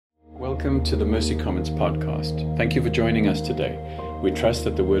Welcome to the Mercy Comments podcast. Thank you for joining us today. We trust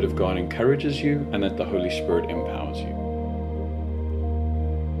that the Word of God encourages you and that the Holy Spirit empowers you.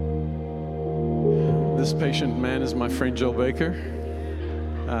 This patient man is my friend Joel Baker.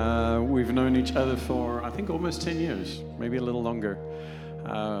 We've known each other for, I think, almost 10 years, maybe a little longer.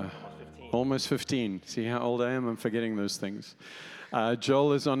 Almost 15. See how old I am? I'm forgetting those things.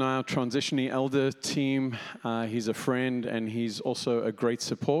 Joel is on our transitioning elder team. He's a friend, and he's also a great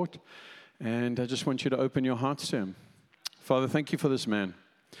support. And I just want you to open your hearts to him. Father, thank you for this man.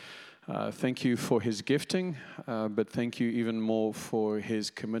 Thank you for his gifting, but thank you even more for his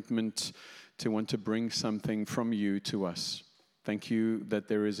commitment to want to bring something from you to us. Thank you that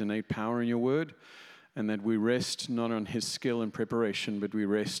there is innate power in your word, and that we rest not on his skill and preparation, but we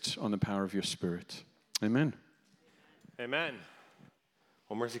rest on the power of your Spirit. Amen. Amen.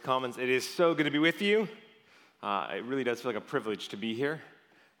 Well, Mercy Commons, it is so good to be with you. It really does feel like a privilege to be here.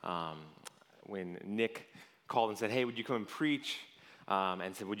 When Nick called and said, hey, would you come and preach?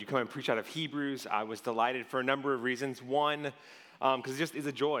 And said, would you come and preach out of Hebrews? I was delighted for a number of reasons. One, because it just is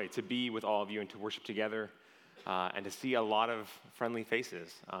a joy to be with all of you and to worship together and to see a lot of friendly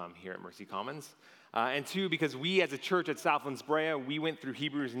faces here at Mercy Commons. And two, because we as a church at Southlands Brea, we went through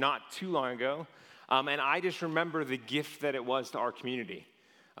Hebrews not too long ago. And I just remember the gift that it was to our community.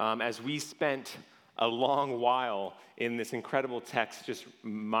 As we spent a long while in this incredible text, just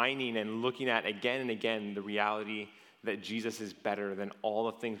mining and looking at again and again the reality that Jesus is better than all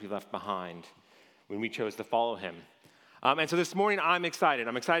the things we left behind when we chose to follow him. And so this morning, I'm excited.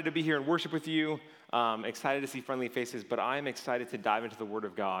 I'm excited to be here and worship with you, excited to see friendly faces, but I'm excited to dive into the Word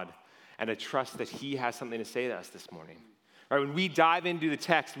of God and to trust that he has something to say to us this morning. Right, when we dive into the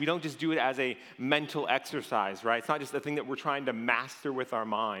text, we don't just do it as a mental exercise, right? It's not just a thing that we're trying to master with our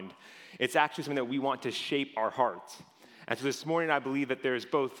mind. It's actually something that we want to shape our hearts. And so this morning, I believe that there's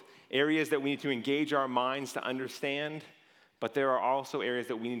both areas that we need to engage our minds to understand, but there are also areas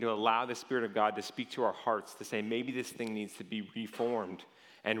that we need to allow the Spirit of God to speak to our hearts to say, maybe this thing needs to be reformed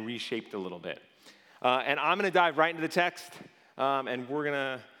and reshaped a little bit. And I'm going to dive right into the text, and we're going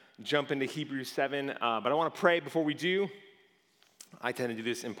to jump into Hebrews 7. But I want to pray before we do. I tend to do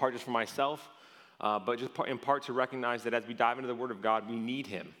this in part just for myself, but just in part to recognize that as we dive into the Word of God, we need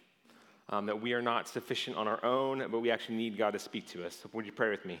him, that we are not sufficient on our own, but we actually need God to speak to us. So would you pray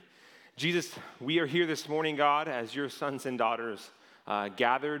with me? Jesus, we are here this morning, God, as your sons and daughters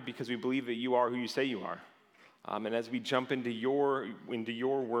gathered because we believe that you are who you say you are. And as we jump into your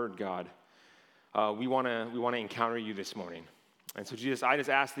word, God, we want to encounter you this morning. And so, Jesus, I just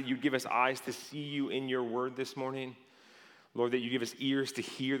ask that you give us eyes to see you in your word this morning. Lord, that you give us ears to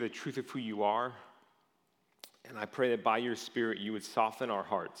hear the truth of who you are. And I pray that by your Spirit, you would soften our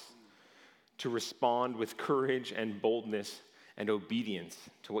hearts to respond with courage and boldness and obedience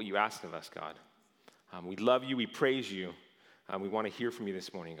to what you ask of us, God. We love you. We praise you. We want to hear from you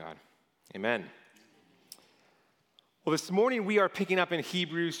this morning, God. Amen. Well, this morning we are picking up in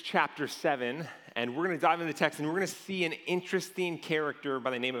Hebrews chapter 7, and we're going to dive into the text, and we're going to see an interesting character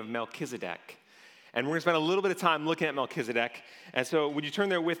by the name of Melchizedek. And we're going to spend a little bit of time looking at Melchizedek. And so would you turn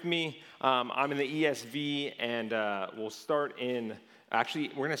there with me? I'm in the ESV, and we'll start in, actually,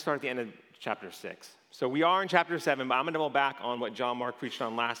 we're going to start at the end of chapter 6. So we are in chapter 7, but I'm going to double back on what John Mark preached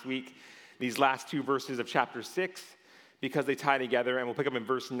on last week, these last two verses of chapter 6, because they tie together, and we'll pick up in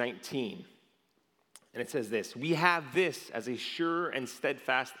verse 19. And it says this: we have this as a sure and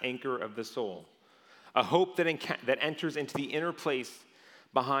steadfast anchor of the soul, a hope that enters into the inner place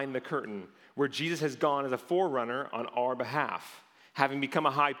behind the curtain, where Jesus has gone as a forerunner on our behalf, having become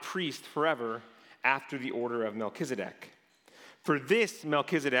a high priest forever after the order of Melchizedek. For this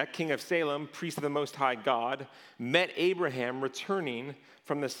Melchizedek, king of Salem, priest of the Most High God, met Abraham returning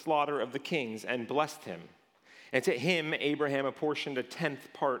from the slaughter of the kings and blessed him. And to him Abraham apportioned a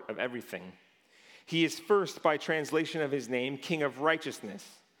 10th part of everything. He is first, by translation of his name, King of Righteousness,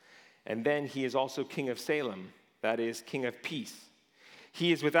 and then he is also King of Salem, that is, King of Peace.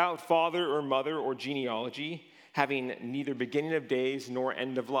 He is without father or mother or genealogy, having neither beginning of days nor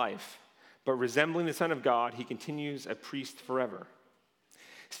end of life. But resembling the Son of God, he continues a priest forever.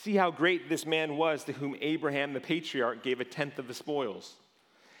 See how great this man was, to whom Abraham the patriarch gave a 10th of the spoils.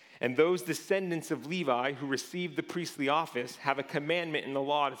 And those descendants of Levi who received the priestly office have a commandment in the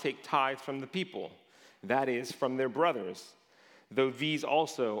law to take tithes from the people, that is, from their brothers, though these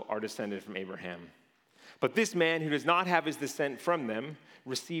also are descended from Abraham. But this man who does not have his descent from them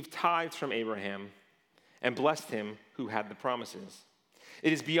received tithes from Abraham and blessed him who had the promises.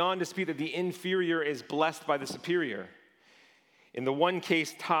 It is beyond dispute that the inferior is blessed by the superior. In the one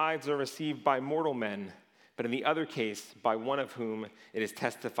case, tithes are received by mortal men, but in the other case, by one of whom it is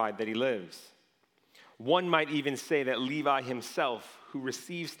testified that he lives. One might even say that Levi himself, who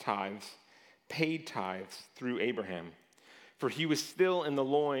receives tithes, paid tithes through Abraham, for he was still in the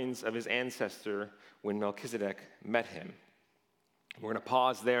loins of his ancestor when Melchizedek met him. We're going to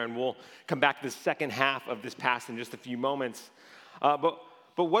pause there, and we'll come back to the second half of this passage in just a few moments. But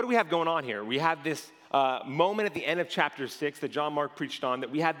what do we have going on here? We have this moment at the end of chapter 6 that John Mark preached on,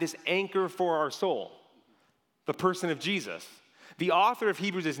 that we have this anchor for our soul, the person of Jesus. The author of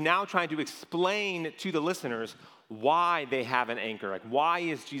Hebrews is now trying to explain to the listeners why they have an anchor. Like, why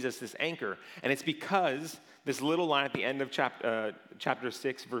is Jesus this anchor? And it's because this little line at the end of chapter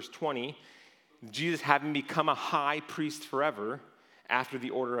 6, verse 20, Jesus having become a high priest forever after the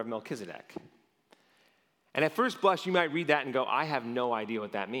order of Melchizedek. And at first blush, you might read that and go, I have no idea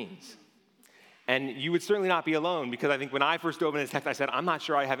what that means. And you would certainly not be alone, because I think when I first opened this text, I said, I'm not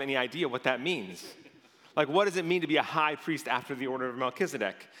sure I have any idea what that means. Like, what does it mean to be a high priest after the order of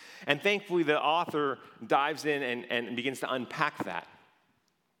Melchizedek? And thankfully, the author dives in and begins to unpack that.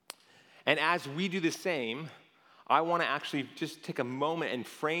 And as we do the same, I want to actually just take a moment and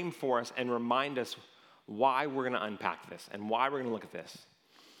frame for us and remind us why we're going to unpack this and why we're going to look at this.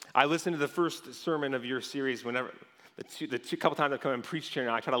 I listened to the first sermon of your series whenever, the couple times I've come and preached here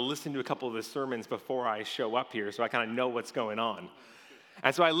now, I try to listen to a couple of the sermons before I show up here so I kind of know what's going on.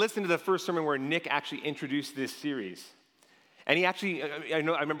 And so I listened to the first sermon where Nick actually introduced this series. And he actually, I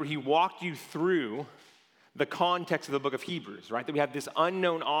remember he walked you through the context of the book of Hebrews, right? That we have this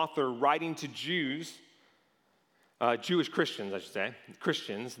unknown author writing to Jews, Jewish Christians, I should say,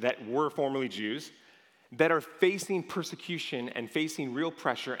 Christians that were formerly Jews, that are facing persecution and facing real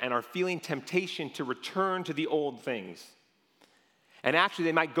pressure and are feeling temptation to return to the old things. And actually,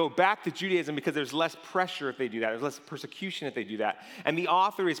 they might go back to Judaism because there's less pressure if they do that. There's less persecution if they do that. And the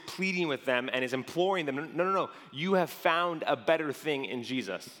author is pleading with them and is imploring them, no, you have found a better thing in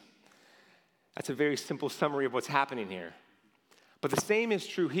Jesus. That's a very simple summary of what's happening here. But the same is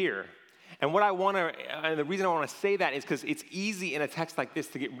true here. And the reason I want to say that is because it's easy in a text like this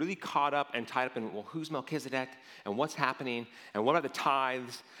to get really caught up and tied up in, well, who's Melchizedek and what's happening and what are the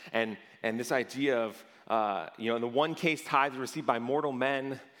tithes and this idea of, in the one case, tithes are received by mortal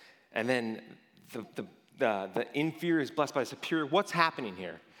men, and then the inferior is blessed by the superior. What's happening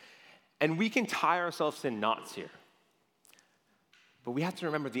here? And we can tie ourselves in knots here. But we have to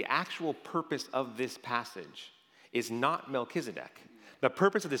remember the actual purpose of this passage is not Melchizedek. The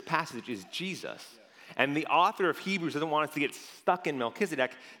purpose of this passage is Jesus. And the author of Hebrews doesn't want us to get stuck in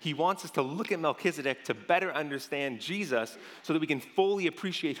Melchizedek. He wants us to look at Melchizedek to better understand Jesus so that we can fully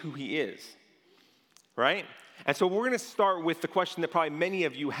appreciate who he is. Right? And so we're going to start with the question that probably many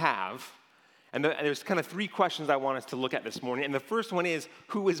of you have. And there's kind of three questions I want us to look at this morning. And the first one is,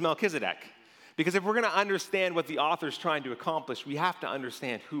 who is Melchizedek? Because if we're going to understand what the author's trying to accomplish, we have to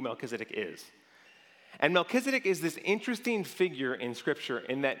understand who Melchizedek is. And Melchizedek is this interesting figure in Scripture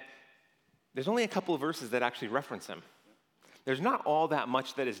in that there's only a couple of verses that actually reference him. There's not all that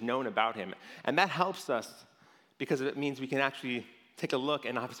much that is known about him. And that helps us because it means we can actually take a look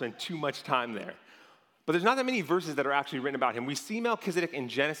and not have to spend too much time there. But there's not that many verses that are actually written about him. We see Melchizedek in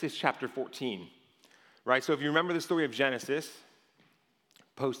Genesis chapter 14, right? So if you remember the story of Genesis,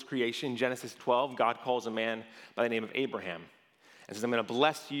 post-creation, Genesis 12, God calls a man by the name of Abraham and says, I'm going to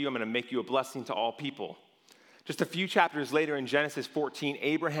bless you. I'm going to make you a blessing to all people. Just a few chapters later in Genesis 14,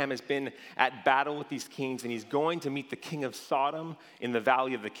 Abraham has been at battle with these kings, and he's going to meet the king of Sodom in the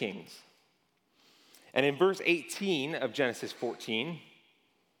Valley of the Kings. And in verse 18 of Genesis 14,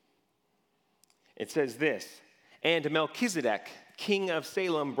 it says this, and Melchizedek, king of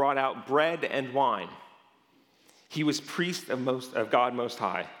Salem, brought out bread and wine. He was priest of God Most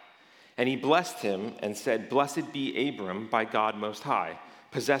High. And he blessed him and said, blessed be Abram by God Most High,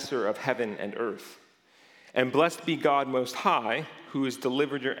 possessor of heaven and earth. And blessed be God Most High, who has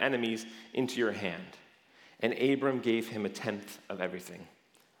delivered your enemies into your hand. And Abram gave him 1/10 of everything.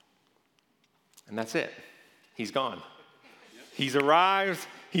 And that's it. He's gone. He's arrived,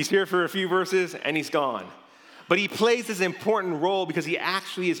 he's here for a few verses, and he's gone. But he plays this important role because he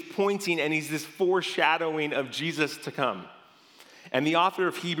actually is pointing, and he's this foreshadowing of Jesus to come. And the author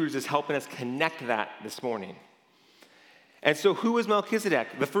of Hebrews is helping us connect that this morning. And so who is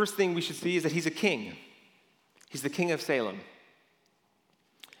Melchizedek? The first thing we should see is that he's a king. He's the king of Salem.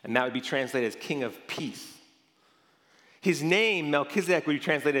 And that would be translated as king of peace. His name, Melchizedek, would be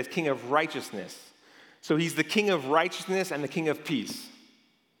translated as king of righteousness. So he's the king of righteousness and the king of peace.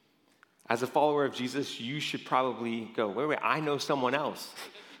 As a follower of Jesus, you should probably go, wait, I know someone else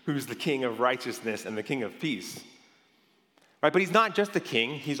who's the king of righteousness and the king of peace. Right? But he's not just a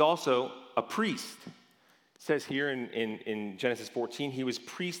king, he's also a priest. It says here in Genesis 14, he was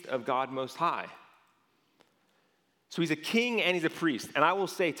priest of God Most High. So he's a king and he's a priest. And I will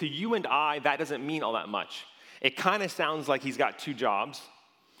say to you and I, that doesn't mean all that much. It kind of sounds like he's got two jobs,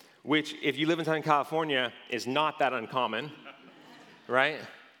 which if you live in Southern California is not that uncommon, right?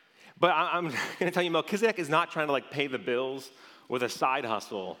 But I'm going to tell you, Melchizedek is not trying to like pay the bills with a side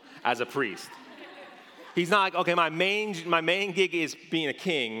hustle as a priest. He's not like, okay, my main gig is being a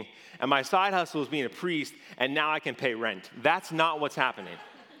king, and my side hustle is being a priest, and now I can pay rent. That's not what's happening.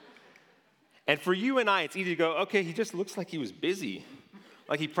 And for you and I, it's easy to go, okay, he just looks like he was busy.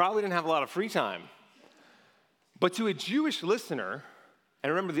 Like he probably didn't have a lot of free time. But to a Jewish listener,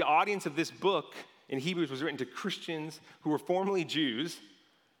 and remember the audience of this book in Hebrews was written to Christians who were formerly Jews.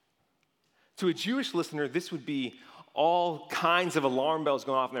 To a Jewish listener, this would be all kinds of alarm bells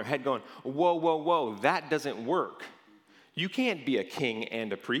going off in their head going, whoa, whoa, whoa, that doesn't work. You can't be a king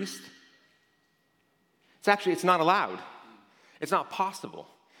and a priest. It's not allowed. It's not possible.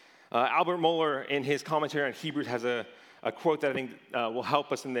 Albert Mohler, in his commentary on Hebrews, has a quote that I think will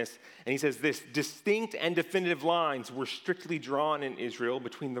help us in this. And he says this: distinct and definitive lines were strictly drawn in Israel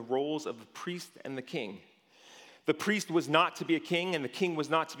between the roles of the priest and the king. The priest was not to be a king, and the king was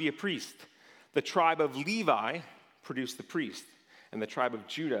not to be a priest. The tribe of Levi produced the priest, and the tribe of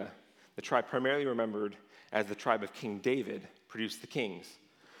Judah, the tribe primarily remembered as the tribe of King David, produced the kings.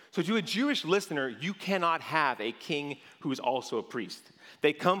 So to a Jewish listener, you cannot have a king who is also a priest.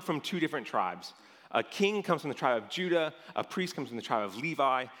 They come from two different tribes. A king comes from the tribe of Judah, a priest comes from the tribe of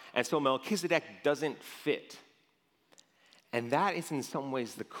Levi, and so Melchizedek doesn't fit. And that is in some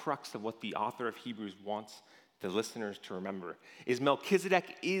ways the crux of what the author of Hebrews wants the listeners to remember, is Melchizedek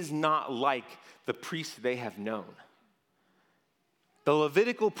is not like the priests they have known. The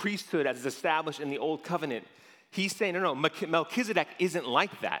Levitical priesthood as established in the Old Covenant, he's saying, no, Melchizedek isn't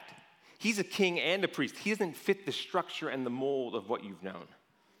like that. He's a king and a priest. He doesn't fit the structure and the mold of what you've known.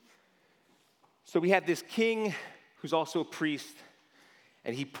 So we have this king who's also a priest,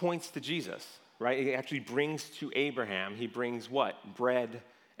 and he points to Jesus, right? He actually brings to Abraham, he brings what? Bread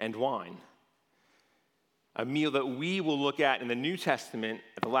and wine. A meal that we will look at in the New Testament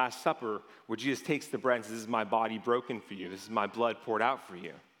at the Last Supper, where Jesus takes the bread and says, this is my body broken for you. This is my blood poured out for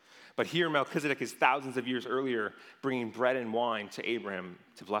you. But here Melchizedek is thousands of years earlier bringing bread and wine to Abraham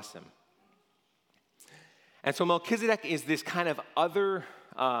to bless him. And so Melchizedek is this kind of other,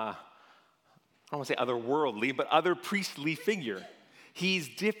 I don't want to say otherworldly, but other priestly figure. He's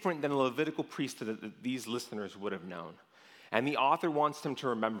different than a Levitical priesthood that these listeners would have known. And the author wants them to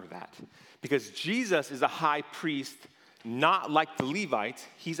remember that. Because Jesus is a high priest, not like the Levites.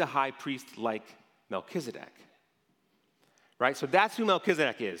 He's a high priest like Melchizedek. Right? So that's who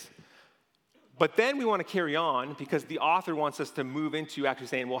Melchizedek is. But then we want to carry on because the author wants us to move into actually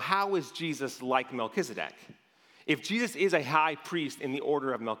saying, well, how is Jesus like Melchizedek? If Jesus is a high priest in the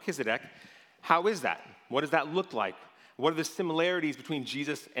order of Melchizedek, how is that? What does that look like? What are the similarities between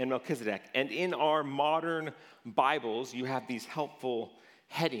Jesus and Melchizedek? And in our modern Bibles, you have these helpful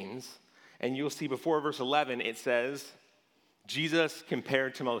headings. And you'll see before verse 11, it says, Jesus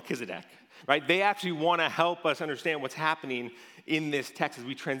compared to Melchizedek. Right? They actually want to help us understand what's happening in this text as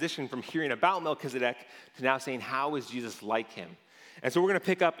we transition from hearing about Melchizedek to now saying, how is Jesus like him? And so we're going to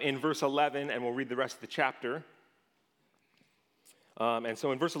pick up in verse 11, and we'll read the rest of the chapter. And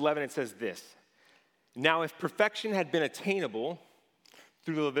so in verse 11, it says this: now, if perfection had been attainable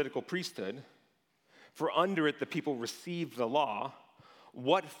through the Levitical priesthood, for under it the people received the law,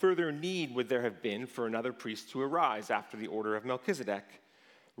 what further need would there have been for another priest to arise after the order of Melchizedek,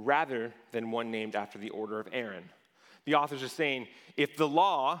 rather than one named after the order of Aaron? The authors are saying, if the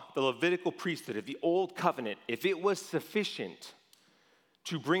law, the Levitical priesthood, if the Old Covenant, if it was sufficient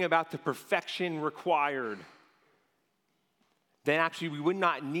to bring about the perfection required, then actually we would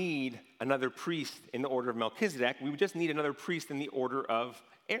not need another priest in the order of Melchizedek. We would just need another priest in the order of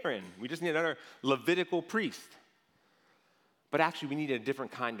Aaron. We just need another Levitical priest. But actually we need a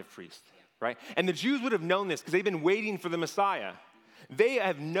different kind of priest, right? And the Jews would have known this because they've been waiting for the Messiah. They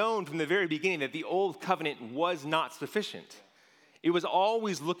have known from the very beginning that the Old Covenant was not sufficient. It was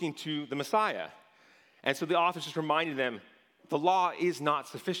always looking to the Messiah. And so the authors just reminded them, the law is not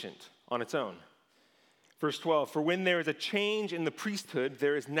sufficient on its own. Verse 12, for when there is a change in the priesthood,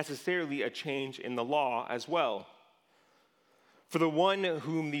 there is necessarily a change in the law as well. For the one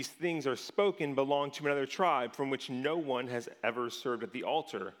whom these things are spoken belonged to another tribe from which no one has ever served at the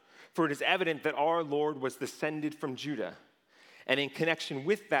altar. For it is evident that our Lord was descended from Judah. And in connection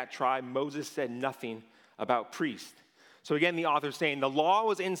with that tribe, Moses said nothing about priests. So again, the author is saying the law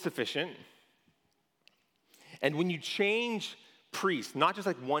was insufficient. And when you change priest, not just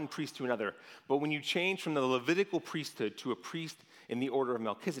like one priest to another, but when you change from the Levitical priesthood to a priest in the order of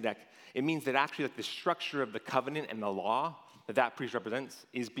Melchizedek, it means that actually like the structure of the covenant and the law that priest represents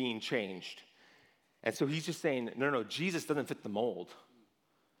is being changed. And so he's just saying, no, Jesus doesn't fit the mold.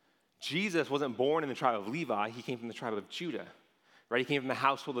 Jesus wasn't born in the tribe of Levi. He came from the tribe of Judah, right? He came from the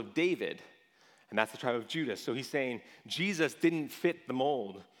household of David, and that's the tribe of Judah. So he's saying Jesus didn't fit the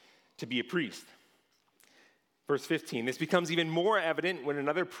mold to be a priest. Verse 15, this becomes even more evident when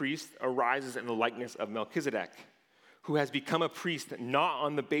another priest arises in the likeness of Melchizedek, who has become a priest not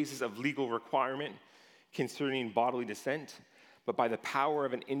on the basis of legal requirement concerning bodily descent, but by the power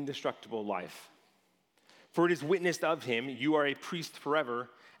of an indestructible life. For it is witnessed of him, you are a priest forever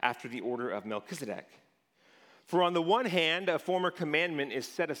after the order of Melchizedek. For on the one hand, a former commandment is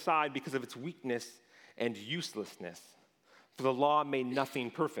set aside because of its weakness and uselessness, for the law made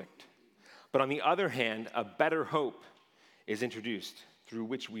nothing perfect. But on the other hand, a better hope is introduced through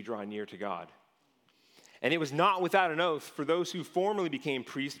which we draw near to God. And it was not without an oath, for those who formerly became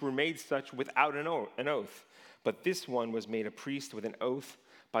priests were made such without an oath. But this one was made a priest with an oath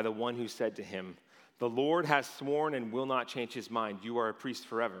by the one who said to him, the Lord has sworn and will not change his mind. You are a priest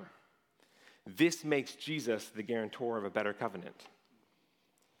forever. This makes Jesus the guarantor of a better covenant.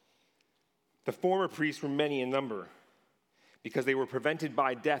 The former priests were many in number because they were prevented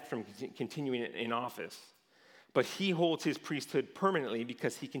by death from continuing in office. But he holds his priesthood permanently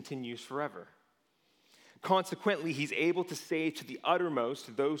because he continues forever. Consequently, he's able to save to the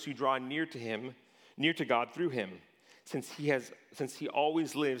uttermost those who draw near to him, near to God through him, since he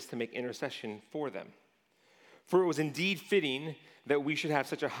always lives to make intercession for them. For it was indeed fitting that we should have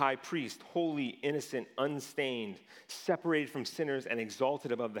such a high priest, holy, innocent, unstained, separated from sinners and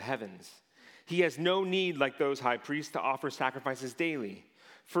exalted above the heavens. He has no need, like those high priests, to offer sacrifices daily,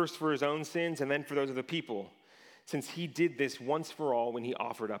 first for his own sins and then for those of the people, since he did this once for all when he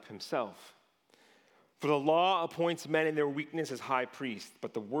offered up himself. For the law appoints men in their weakness as high priest,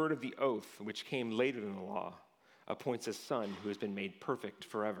 but the word of the oath, which came later than the law, appoints a son who has been made perfect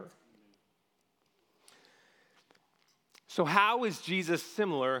forever. So how is Jesus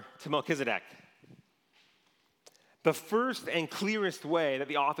similar to Melchizedek? The first and clearest way that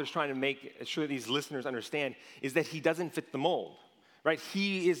the author is trying to make sure that these listeners understand is that he doesn't fit the mold, right?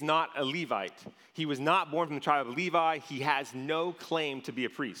 He is not a Levite. He was not born from the tribe of Levi. He has no claim to be a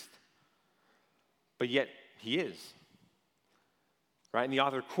priest. But yet he is. Right? And the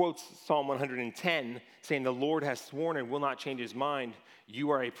author quotes Psalm 110, saying, the Lord has sworn and will not change his mind. You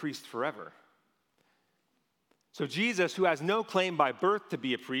are a priest forever. So Jesus, who has no claim by birth to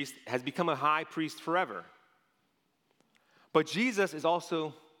be a priest, has become a high priest forever. But Jesus is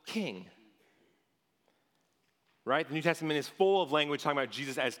also king. Right? The New Testament is full of language talking about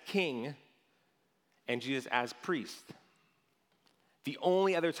Jesus as king and Jesus as priest. The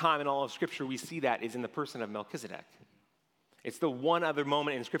only other time in all of Scripture we see that is in the person of Melchizedek. It's the one other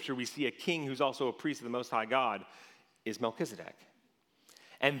moment in Scripture we see a king who's also a priest of the Most High God is Melchizedek.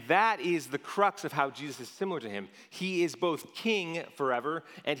 And that is the crux of how Jesus is similar to him. He is both king forever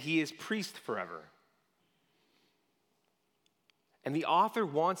and he is priest forever. And the author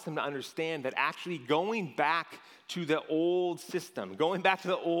wants them to understand that actually going back to the old system, going back to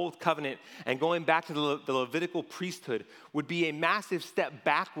the old covenant, and going back to the Levitical priesthood would be a massive step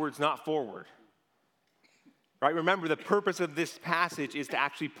backwards, not forward. Right? Remember, the purpose of this passage is to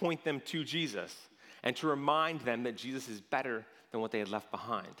actually point them to Jesus and to remind them that Jesus is better than what they had left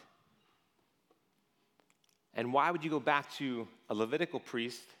behind. And why would you go back to a Levitical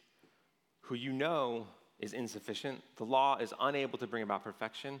priest who you know is insufficient? The law is unable to bring about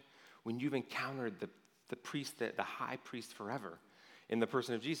perfection when you've encountered the priest, the high priest forever in the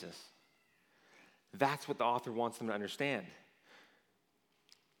person of Jesus. That's what the author wants them to understand.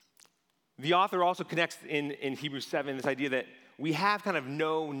 The author also connects in Hebrews 7 this idea that we have kind of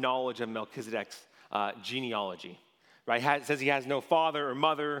no knowledge of Melchizedek's genealogy. Right? It says he has no father or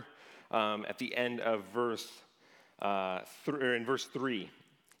mother at the end of in verse 3.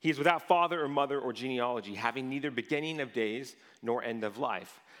 He is without father or mother or genealogy, having neither beginning of days nor end of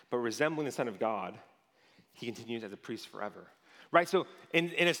life, but resembling the Son of God, he continues as a priest forever. Right? So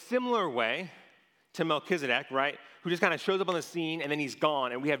in a similar way to Melchizedek, right, who just kind of shows up on the scene and then he's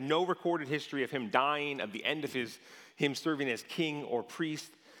gone, and we have no recorded history of him dying, of the end of him serving as king or priest,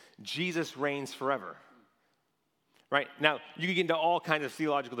 Jesus reigns forever. Right? Now, you can get into all kinds of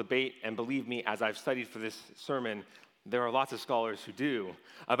theological debate, and believe me, as I've studied for this sermon, there are lots of scholars who do,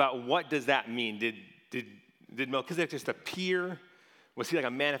 about what does that mean? Did Melchizedek just appear? Was he like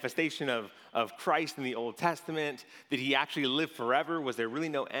a manifestation of Christ in the Old Testament? Did he actually live forever? Was there really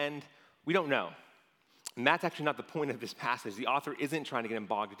no end? We don't know. And that's actually not the point of this passage. The author isn't trying to get him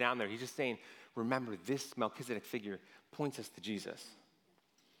bogged down there. He's just saying, remember, this Melchizedek figure points us to Jesus.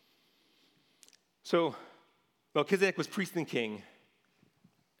 So Melchizedek was priest and king.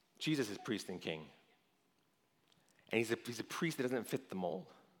 Jesus is priest and king. And he's a priest that doesn't fit the mold.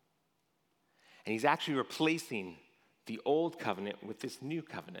 And he's actually replacing the old covenant with this new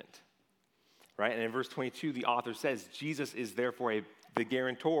covenant. Right? And in verse 22, the author says, Jesus is therefore the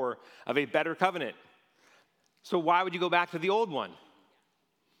guarantor of a better covenant. So why would you go back to the old one?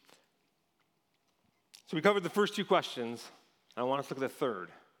 So we covered the first two questions. I want us to look at the third.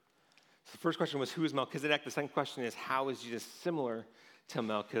 So the first question was, who is Melchizedek? The second question is, how is Jesus similar to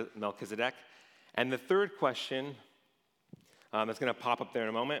Melchizedek? And the third question, that's going to pop up there in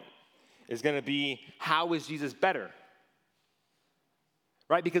a moment, is going to be, how is Jesus better?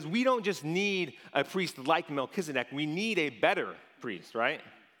 Right? Because we don't just need a priest like Melchizedek. We need a better priest, right?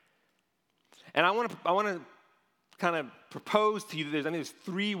 And I want to kind of propose to you that there's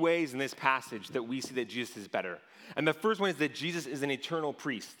three ways in this passage that we see that Jesus is better. And the first one is that Jesus is an eternal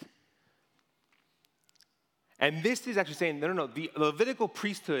priest. And this is actually saying, no, the Levitical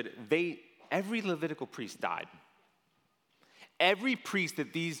priesthood, every Levitical priest died. Every priest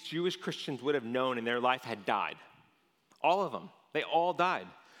that these Jewish Christians would have known in their life had died. All of them. They all died.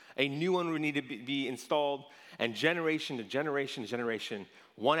 A new one would need to be installed, and generation to generation to generation,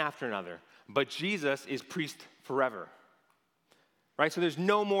 one after another. But Jesus is priest forever. Right? So there's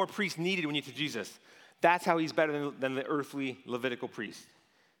no more priest needed when you get to Jesus. That's how he's better than the earthly Levitical priest,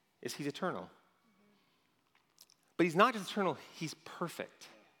 is he's eternal. But he's not just eternal, he's perfect.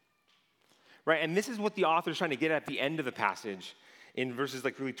 Right? And this is what the author is trying to get at the end of the passage in verses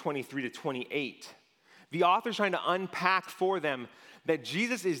like really 23 to 28. The author is trying to unpack for them that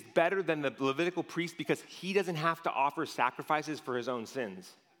Jesus is better than the Levitical priest because he doesn't have to offer sacrifices for his own sins.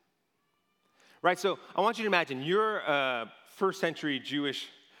 Right? So I want you to imagine you're a first century Jewish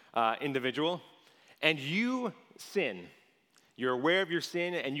individual and you sin. You're aware of your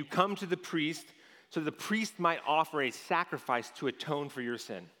sin and you come to the priest so the priest might offer a sacrifice to atone for your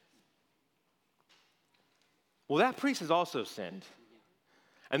sin. Well, that priest has also sinned.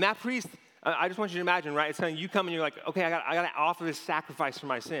 And that priest, I just want you to imagine, right? It's kind of you come and you're like, okay, I got to offer this sacrifice for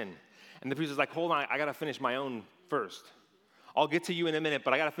my sin. And the priest is like, hold on, I got to finish my own first. I'll get to you in a minute,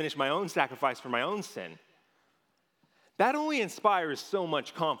 but I got to finish my own sacrifice for my own sin. That only inspires so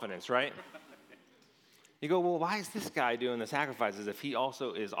much confidence, right? You go, well, why is this guy doing the sacrifices if he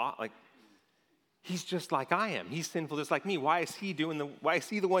also is like, he's just like I am. He's sinful just like me. Why is he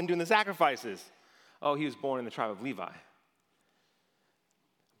the one doing the sacrifices? Oh, he was born in the tribe of Levi.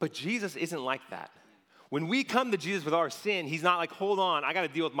 But Jesus isn't like that. When we come to Jesus with our sin, he's not like, hold on, I got to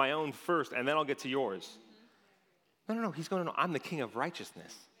deal with my own first, and then I'll get to yours. No. He's going, no, I'm the king of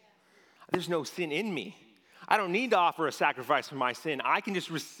righteousness. There's no sin in me. I don't need to offer a sacrifice for my sin. I can just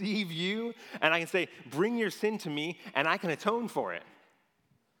receive you, and I can say, bring your sin to me, and I can atone for it.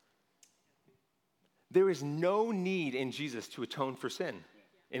 There is no need in Jesus to atone for sin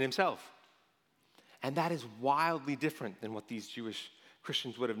in himself. And that is wildly different than what these Jewish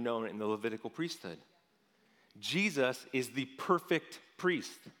Christians would have known in the Levitical priesthood. Jesus is the perfect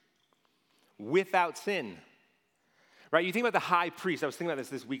priest without sin. Right? You think about the high priest. I was thinking about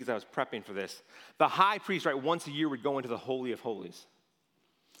this week as I was prepping for this. The high priest, right, once a year would go into the Holy of Holies.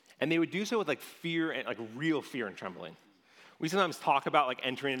 And they would do so with like fear and like real fear and trembling. We sometimes talk about like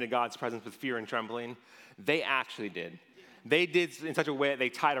entering into God's presence with fear and trembling. They actually did. They did in such a way that they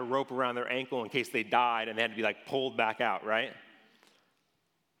tied a rope around their ankle in case they died and they had to be like pulled back out, right?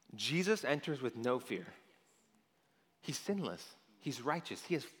 Jesus enters with no fear. He's sinless. He's righteous.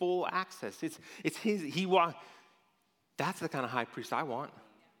 He has full access. It's his. That's the kind of high priest I want.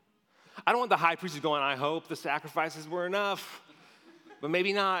 I don't want the high priest who's going, I hope the sacrifices were enough, but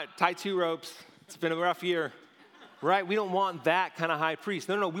maybe not. Tie 2 ropes. It's been a rough year. Right? We don't want that kind of high priest.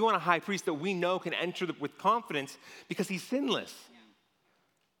 No. We want a high priest that we know can enter with confidence because he's sinless. Yeah.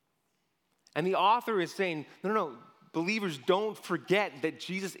 And the author is saying, no. Believers, don't forget that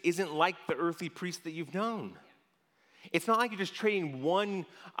Jesus isn't like the earthly priest that you've known. It's not like you're just trading one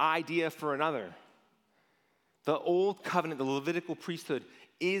idea for another. The old covenant, the Levitical priesthood,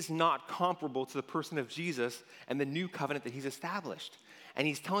 is not comparable to the person of Jesus and the new covenant that he's established. And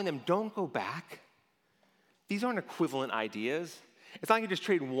he's telling them, don't go back. These aren't equivalent ideas. It's not like you just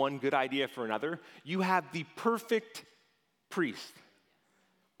trade one good idea for another. You have the perfect priest.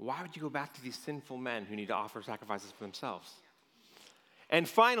 Why would you go back to these sinful men who need to offer sacrifices for themselves? And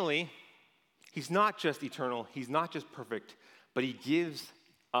finally, he's not just eternal, he's not just perfect, but he gives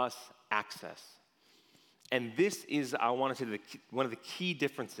us access. And this is, I want to say, one of the key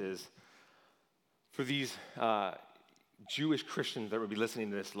differences for these Jewish Christians that would be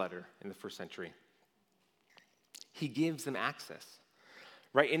listening to this letter in the first century. He gives them access.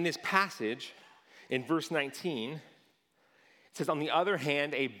 Right, in this passage, in verse 19, it says, on the other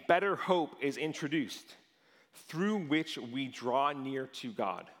hand, a better hope is introduced, through which we draw near to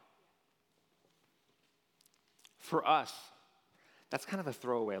God. For us, that's kind of a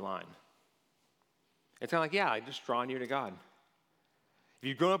throwaway line. It's kind of like, yeah, I just draw near to God. If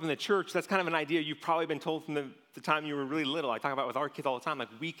you've grown up in the church, that's kind of an idea you've probably been told from the time you were really little. I talk about it with our kids all the time, like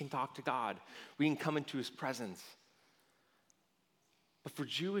we can talk to God. We can come into his presence. But for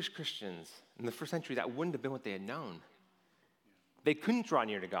Jewish Christians in the first century, that wouldn't have been what they had known. They couldn't draw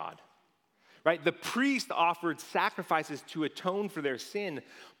near to God, right? The priest offered sacrifices to atone for their sin,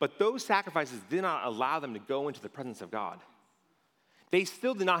 but those sacrifices did not allow them to go into the presence of God. They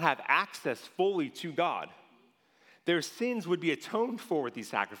still did not have access fully to God. Their sins would be atoned for with these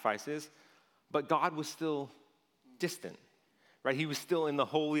sacrifices, but God was still distant, right? He was still in the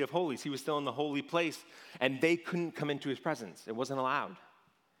Holy of Holies. He was still in the holy place, and they couldn't come into his presence. It wasn't allowed.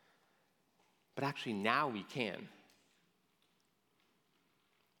 But actually, now we can.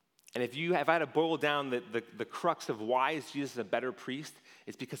 And if I had to boil down the crux of why is Jesus a better priest,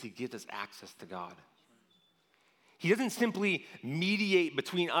 it's because he gives us access to God. He doesn't simply mediate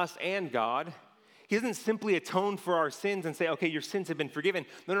between us and God. He doesn't simply atone for our sins and say, okay, your sins have been forgiven.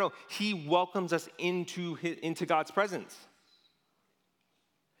 No. He welcomes us into God's presence.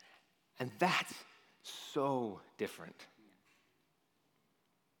 And that's so different.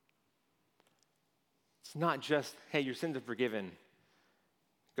 It's not just, hey, your sins are forgiven.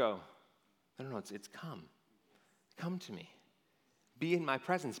 Go. No, it's come. Come to me. Be in my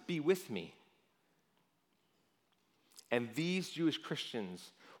presence. Be with me. And these Jewish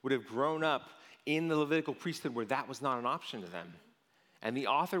Christians would have grown up in the Levitical priesthood where that was not an option to them. And the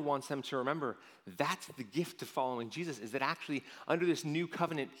author wants them to remember that's the gift to following Jesus, is that actually under this new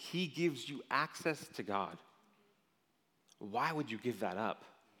covenant, he gives you access to God. Why would you give that up?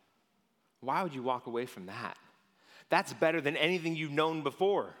 Why would you walk away from that? That's better than anything you've known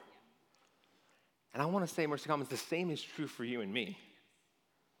before. And I want to say, Mercy Commons, the same is true for you and me.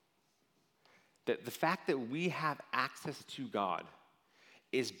 That the fact that we have access to God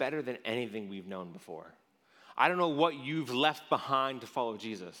is better than anything we've known before. I don't know what you've left behind to follow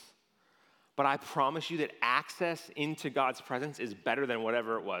Jesus, but I promise you that access into God's presence is better than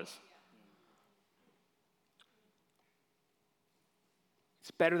whatever it was.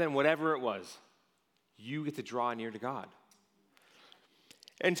 It's better than whatever it was. You get to draw near to God.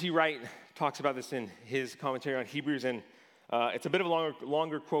 N.T. Wright talks about this in his commentary on Hebrews, and it's a bit of a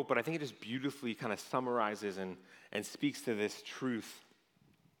longer quote, but I think it just beautifully kind of summarizes and speaks to this truth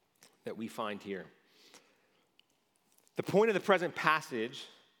that we find here. The point of the present passage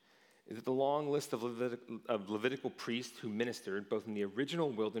is that the long list of Levitical priests who ministered both in the original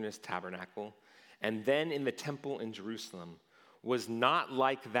wilderness tabernacle and then in the temple in Jerusalem was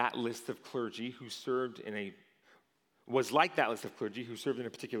like that list of clergy who served in a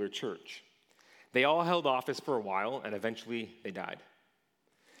particular church. They all held office for a while, and eventually they died.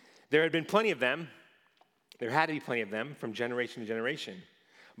 There had to be plenty of them from generation to generation.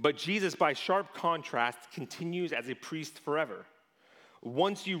 But Jesus, by sharp contrast, continues as a priest forever.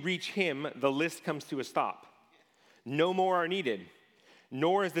 Once you reach him, the list comes to a stop. No more are needed,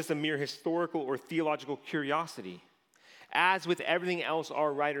 nor is this a mere historical or theological curiosity. As with everything else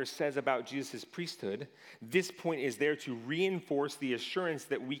our writer says about Jesus' priesthood, this point is there to reinforce the assurance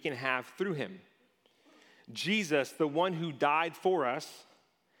that we can have through him. Jesus, the one who died for us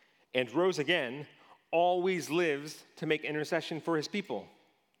and rose again, always lives to make intercession for his people,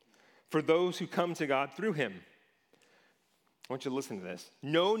 for those who come to God through him. I want you to listen to this.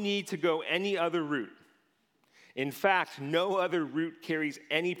 No need to go any other route. In fact, no other route carries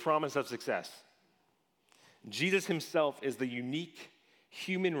any promise of success. Jesus himself is the unique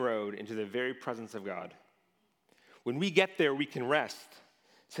human road into the very presence of God. When we get there, we can rest,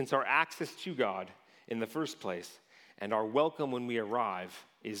 since our access to God in the first place and our welcome when we arrive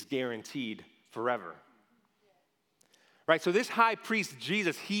is guaranteed forever. Right, so this high priest,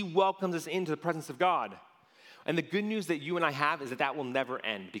 Jesus, he welcomes us into the presence of God. And the good news that you and I have is that will never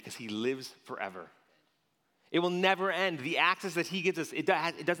end because he lives forever. It will never end. The access that he gives us, it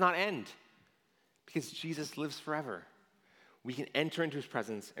does not end because Jesus lives forever. We can enter into his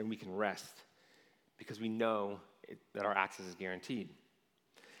presence and we can rest because we know that our access is guaranteed.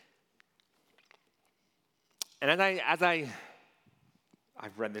 And as I've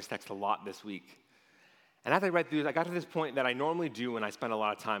read this text a lot this week, and as I read through it, I got to this point that I normally do when I spend a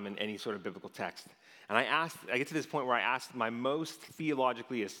lot of time in any sort of biblical text. And I get to this point where I ask my most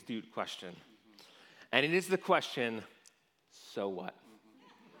theologically astute question. And it is the question, so what?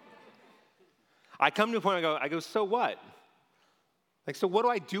 I come to a point, I go, so what? Like, so what do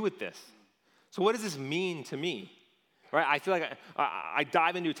I do with this? So what does this mean to me? Right? I feel like I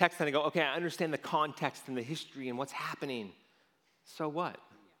dive into a text and I go, okay, I understand the context and the history and what's happening. So what?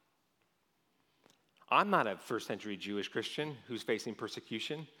 I'm not a first century Jewish Christian who's facing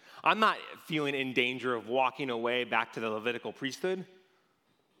persecution. I'm not feeling in danger of walking away back to the Levitical priesthood.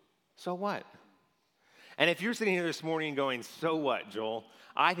 So what? And if you're sitting here this morning going, so what, Joel?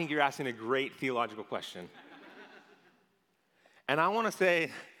 I think you're asking a great theological question. And I want to say,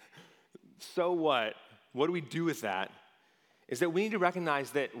 so what? What do we do with that? Is that we need to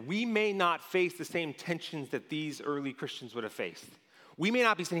recognize that we may not face the same tensions that these early Christians would have faced. We may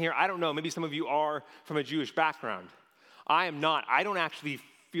not be sitting here, I don't know, maybe some of you are from a Jewish background. I am not. I don't actually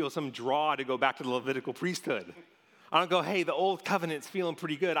feel some draw to go back to the Levitical priesthood. I don't go, hey, the old covenant's feeling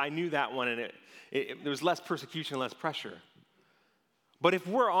pretty good. I knew that one, and there was less persecution, less pressure. But if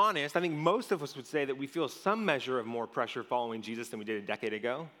we're honest, I think most of us would say that we feel some measure of more pressure following Jesus than we did a decade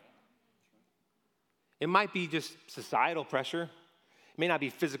ago. It might be just societal pressure. It may not be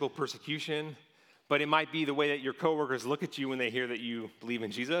physical persecution, but it might be the way that your coworkers look at you when they hear that you believe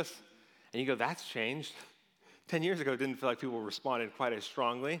in Jesus. And you go, that's changed. 10 years ago, it didn't feel like people responded quite as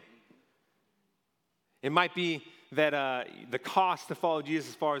strongly. It might be that the cost to follow Jesus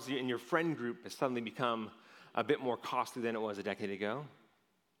as far as in your friend group has suddenly become a bit more costly than it was a decade ago.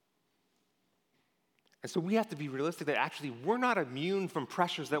 And so we have to be realistic that actually we're not immune from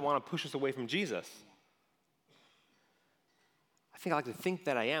pressures that want to push us away from Jesus. I think I like to think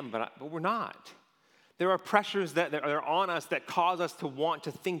that I am, but we're not. There are pressures that are on us that cause us to want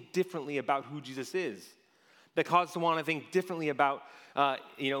to think differently about who Jesus is, that cause us to want to think differently about,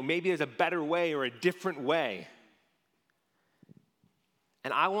 maybe there's a better way or a different way.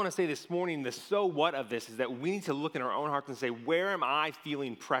 And I want to say this morning, the so what of this is that we need to look in our own hearts and say, where am I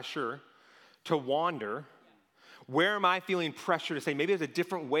feeling pressure to wander? Where am I feeling pressure to say, maybe there's a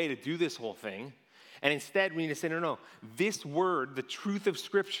different way to do this whole thing? And instead, we need to say, no, this word, the truth of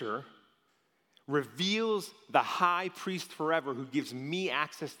Scripture, reveals the high priest forever who gives me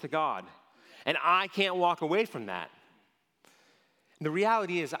access to God. And I can't walk away from that. And the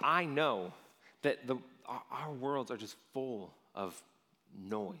reality is, I know that our worlds are just full of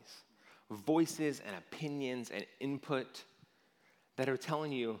noise, voices and opinions and input that are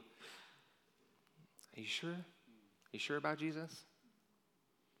telling you, are you sure? Are you sure about Jesus?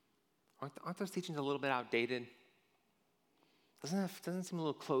 Aren't those teachings a little bit outdated? Doesn't it seem a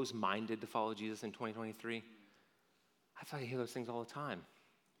little closed-minded to follow Jesus in 2023? I feel like I hear those things all the time.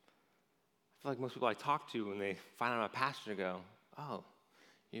 I feel like most people I talk to when they find out I'm a pastor go, oh,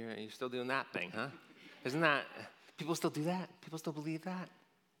 you're still doing that thing, huh? Isn't that, people still do that? People still believe that?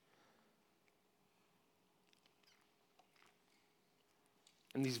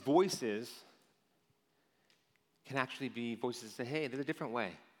 And these voices can actually be voices that say, hey, there's a different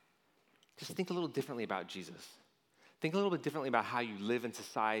way. Just think a little differently about Jesus. Think a little bit differently about how you live in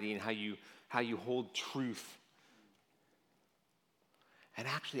society and how you hold truth. And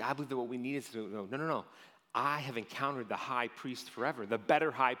actually, I believe that what we need is to go, no. I have encountered the high priest forever, the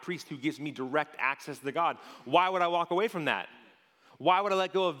better high priest who gives me direct access to God. Why would I walk away from that? Why would I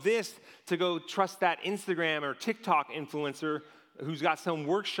let go of this to go trust that Instagram or TikTok influencer who's got some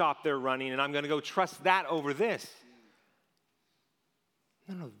workshop they're running and I'm going to go trust that over this?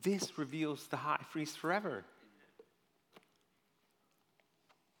 No, this reveals the high priest forever.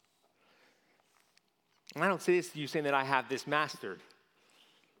 And I don't say this to you saying that I have this mastered.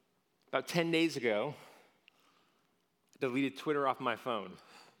 About 10 days ago, I deleted Twitter off my phone.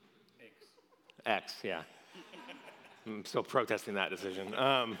 X, yeah. I'm still protesting that decision.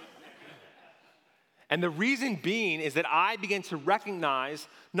 And the reason being is that I began to recognize,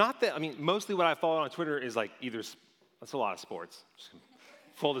 mostly what I follow on Twitter is like that's a lot of sports.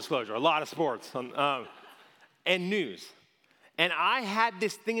 Full disclosure, a lot of sports and news. And I had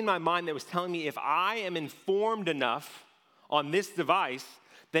this thing in my mind that was telling me if I am informed enough on this device,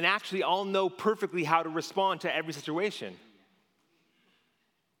 then actually I'll know perfectly how to respond to every situation.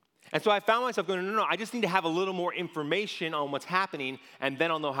 And so I found myself going, no, I just need to have a little more information on what's happening, and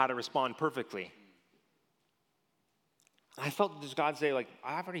then I'll know how to respond perfectly. I felt just God say,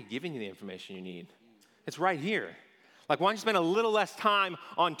 I've already given you the information you need. It's right here. Why don't you spend a little less time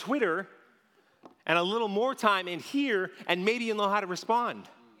on Twitter and a little more time in here, and maybe you'll know how to respond.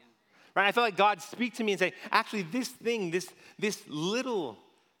 Right? I felt like God speak to me and say, actually, this thing, this little,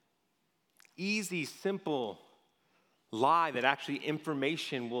 easy, simple lie that actually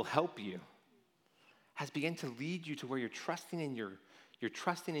information will help you has begun to lead you to where you're trusting in your You're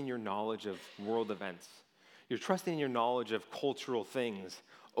trusting in your knowledge of world events. You're trusting in your knowledge of cultural things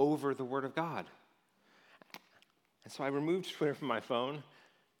over the Word of God. And so I removed Twitter from my phone,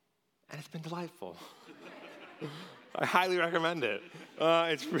 and it's been delightful. I highly recommend it.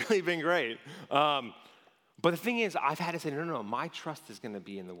 It's really been great. But the thing is, I've had to say, no, my trust is going to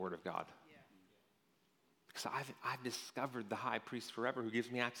be in the Word of God. Yeah. Because I've discovered the high priest forever who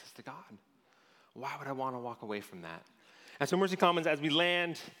gives me access to God. Why would I want to walk away from that? And so Mercy Commons, as we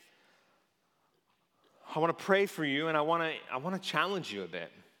land, I want to pray for you, and I want to challenge you a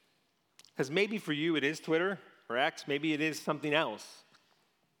bit. Because maybe for you it is Twitter or X, maybe it is something else.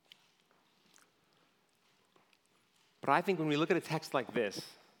 But I think when we look at a text like this,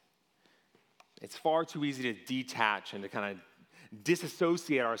 it's far too easy to detach and to kind of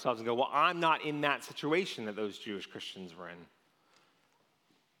disassociate ourselves and go, well, I'm not in that situation that those Jewish Christians were in.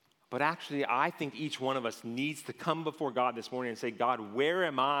 But actually, I think each one of us needs to come before God this morning and say, God, where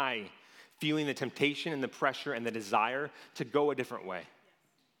am I feeling the temptation and the pressure and the desire to go a different way?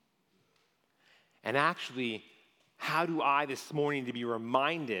 And actually, how do I this morning to be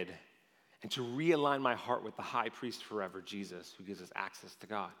reminded and to realign my heart with the high priest forever, Jesus, who gives us access to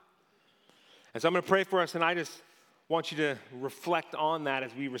God? And so I'm going to pray for us, and I just want you to reflect on that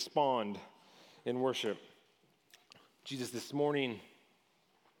as we respond in worship. Jesus, this morning, I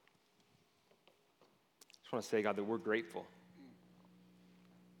just want to say, God, that we're grateful.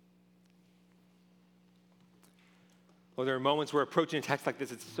 Well, there are moments where approaching a text like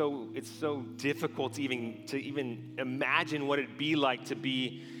this, it's so difficult to even imagine what it'd be like to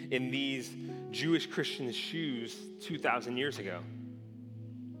be in these Jewish Christians' shoes 2,000 years ago.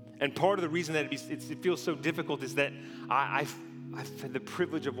 And part of the reason that it feels so difficult is that I've had the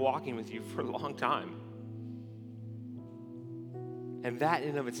privilege of walking with you for a long time. And that in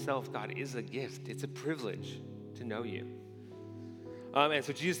and of itself, God, is a gift. It's a privilege to know you. And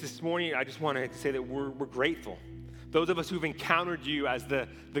so, Jesus, this morning, I just want to say that we're grateful. Those of us who've encountered you as the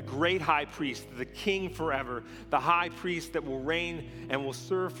great high priest, the king forever, the high priest that will reign and will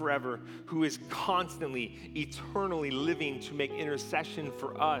serve forever, who is constantly, eternally living to make intercession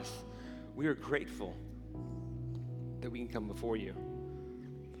for us, we are grateful that we can come before you.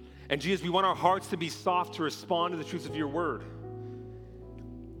 And Jesus, we want our hearts to be soft to respond to the truths of your word.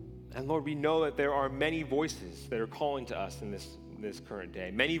 And Lord, we know that there are many voices that are calling to us in this current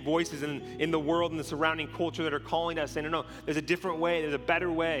day. Many voices in the world and the surrounding culture that are calling us saying, no, there's a different way, there's a better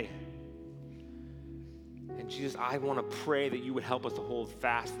way. And Jesus, I want to pray that you would help us to hold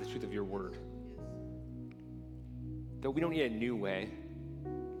fast to the truth of your word. That we don't need a new way.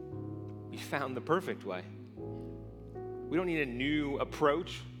 We found the perfect way. We don't need a new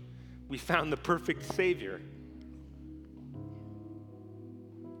approach. We found the perfect Savior.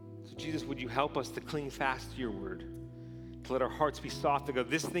 So Jesus, would you help us to cling fast to your word? To let our hearts be soft, to go,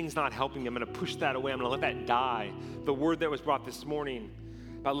 this thing's not helping me. I'm going to push that away. I'm going to let that die. The word that was brought this morning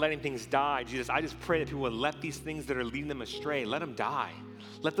about letting things die. Jesus, I just pray that people would let these things that are leading them astray, let them die.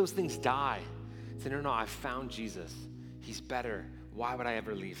 Let those things die. Say, no, I found Jesus. He's better. Why would I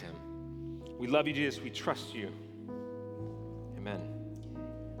ever leave him? We love you, Jesus. We trust you. Amen.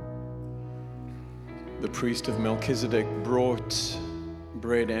 The priest of Melchizedek brought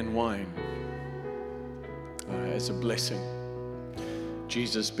bread and wine as a blessing.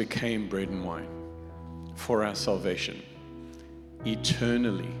 Jesus became bread and wine for our salvation.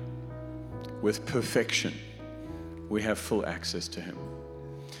 Eternally, with perfection, we have full access to him.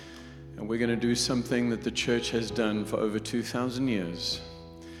 And we're going to do something that the church has done for over 2,000 years.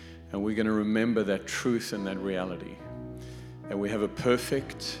 And we're going to remember that truth and that reality. That we have a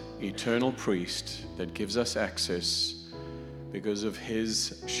perfect, eternal priest that gives us access because of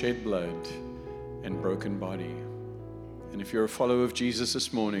his shed blood and broken body. And if you're a follower of Jesus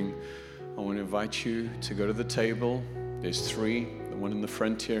this morning, I want to invite you to go to the table. There's 3. The one in the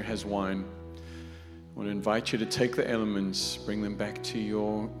front here has wine. I want to invite you to take the elements, bring them back to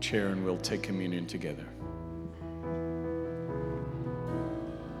your chair, and we'll take communion together.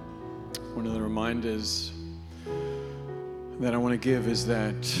 One of the reminders that I want to give is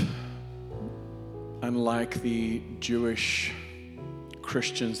that unlike the Jewish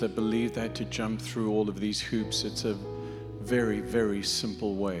Christians that believed they had to jump through all of these hoops, it's a very, very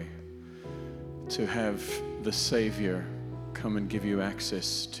simple way to have the Savior come and give you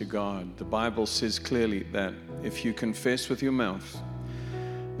access to God. The Bible says clearly that if you confess with your mouth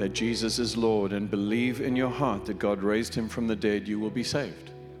that Jesus is Lord and believe in your heart that God raised him from the dead, you will be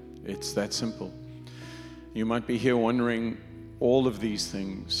saved. It's that simple. You might be here wondering all of these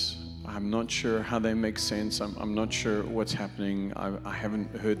things. I'm not sure how they make sense. I'm not sure what's happening. I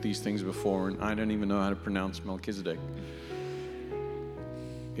haven't heard these things before, and I don't even know how to pronounce Melchizedek.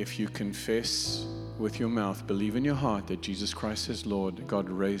 if you confess with your mouth, believe in your heart that Jesus Christ is Lord, God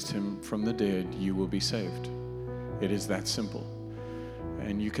raised him from the dead, you will be saved. It is that simple.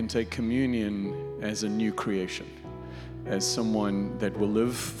 And you can take communion as a new creation, as someone that will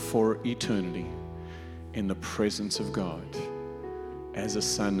live for eternity in the presence of God, as a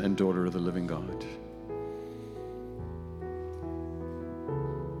son and daughter of the living God.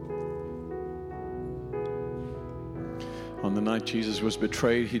 On the night Jesus was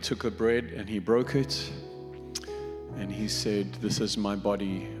betrayed, he took the bread and he broke it. And he said, "This is my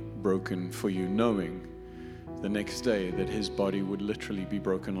body broken for you," knowing the next day that his body would literally be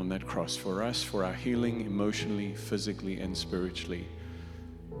broken on that cross for us, for our healing emotionally, physically, and spiritually.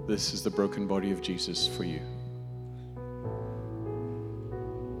 This is the broken body of Jesus for you.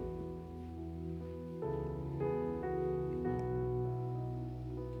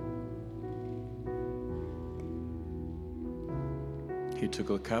 He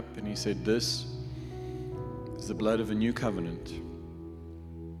took a cup and he said, "This is the blood of a new covenant."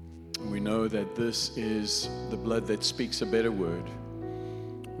 And we know that this is the blood that speaks a better word.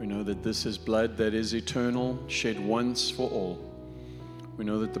 We know that this is blood that is eternal, shed once for all. We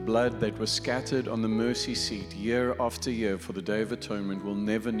know that the blood that was scattered on the mercy seat year after year for the Day of Atonement will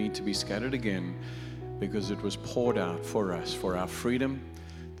never need to be scattered again, because it was poured out for us, for our freedom,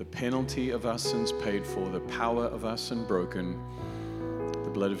 the penalty of our sins paid for, the power of our sin broken, the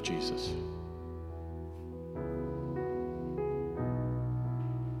blood of Jesus.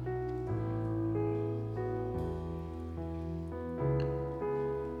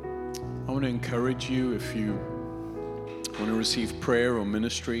 I want to encourage you, if you want to receive prayer or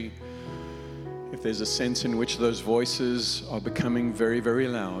ministry, if there's a sense in which those voices are becoming very, very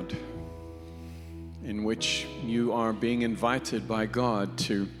loud, in which you are being invited by God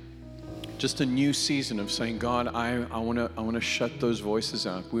to just a new season of saying, "God, I want to shut those voices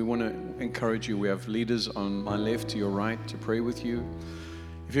out." We want to encourage you. We have leaders on my left, to your right, to pray with you.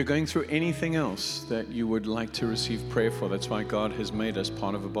 If you're going through anything else that you would like to receive prayer for, that's why God has made us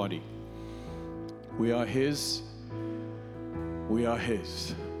part of a body. We are His. We are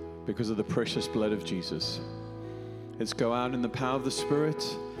His because of the precious blood of Jesus. Let's go out in the power of the Spirit.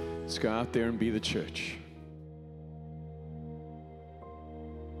 Let's go out there and be the church.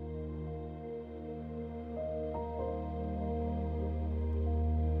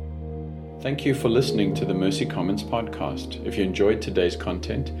 Thank you for listening to the Mercy Commons podcast. If you enjoyed today's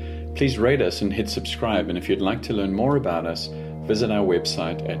content, please rate us and hit subscribe. And if you'd like to learn more about us, visit our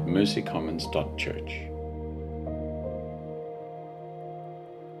website at mercycommons.church.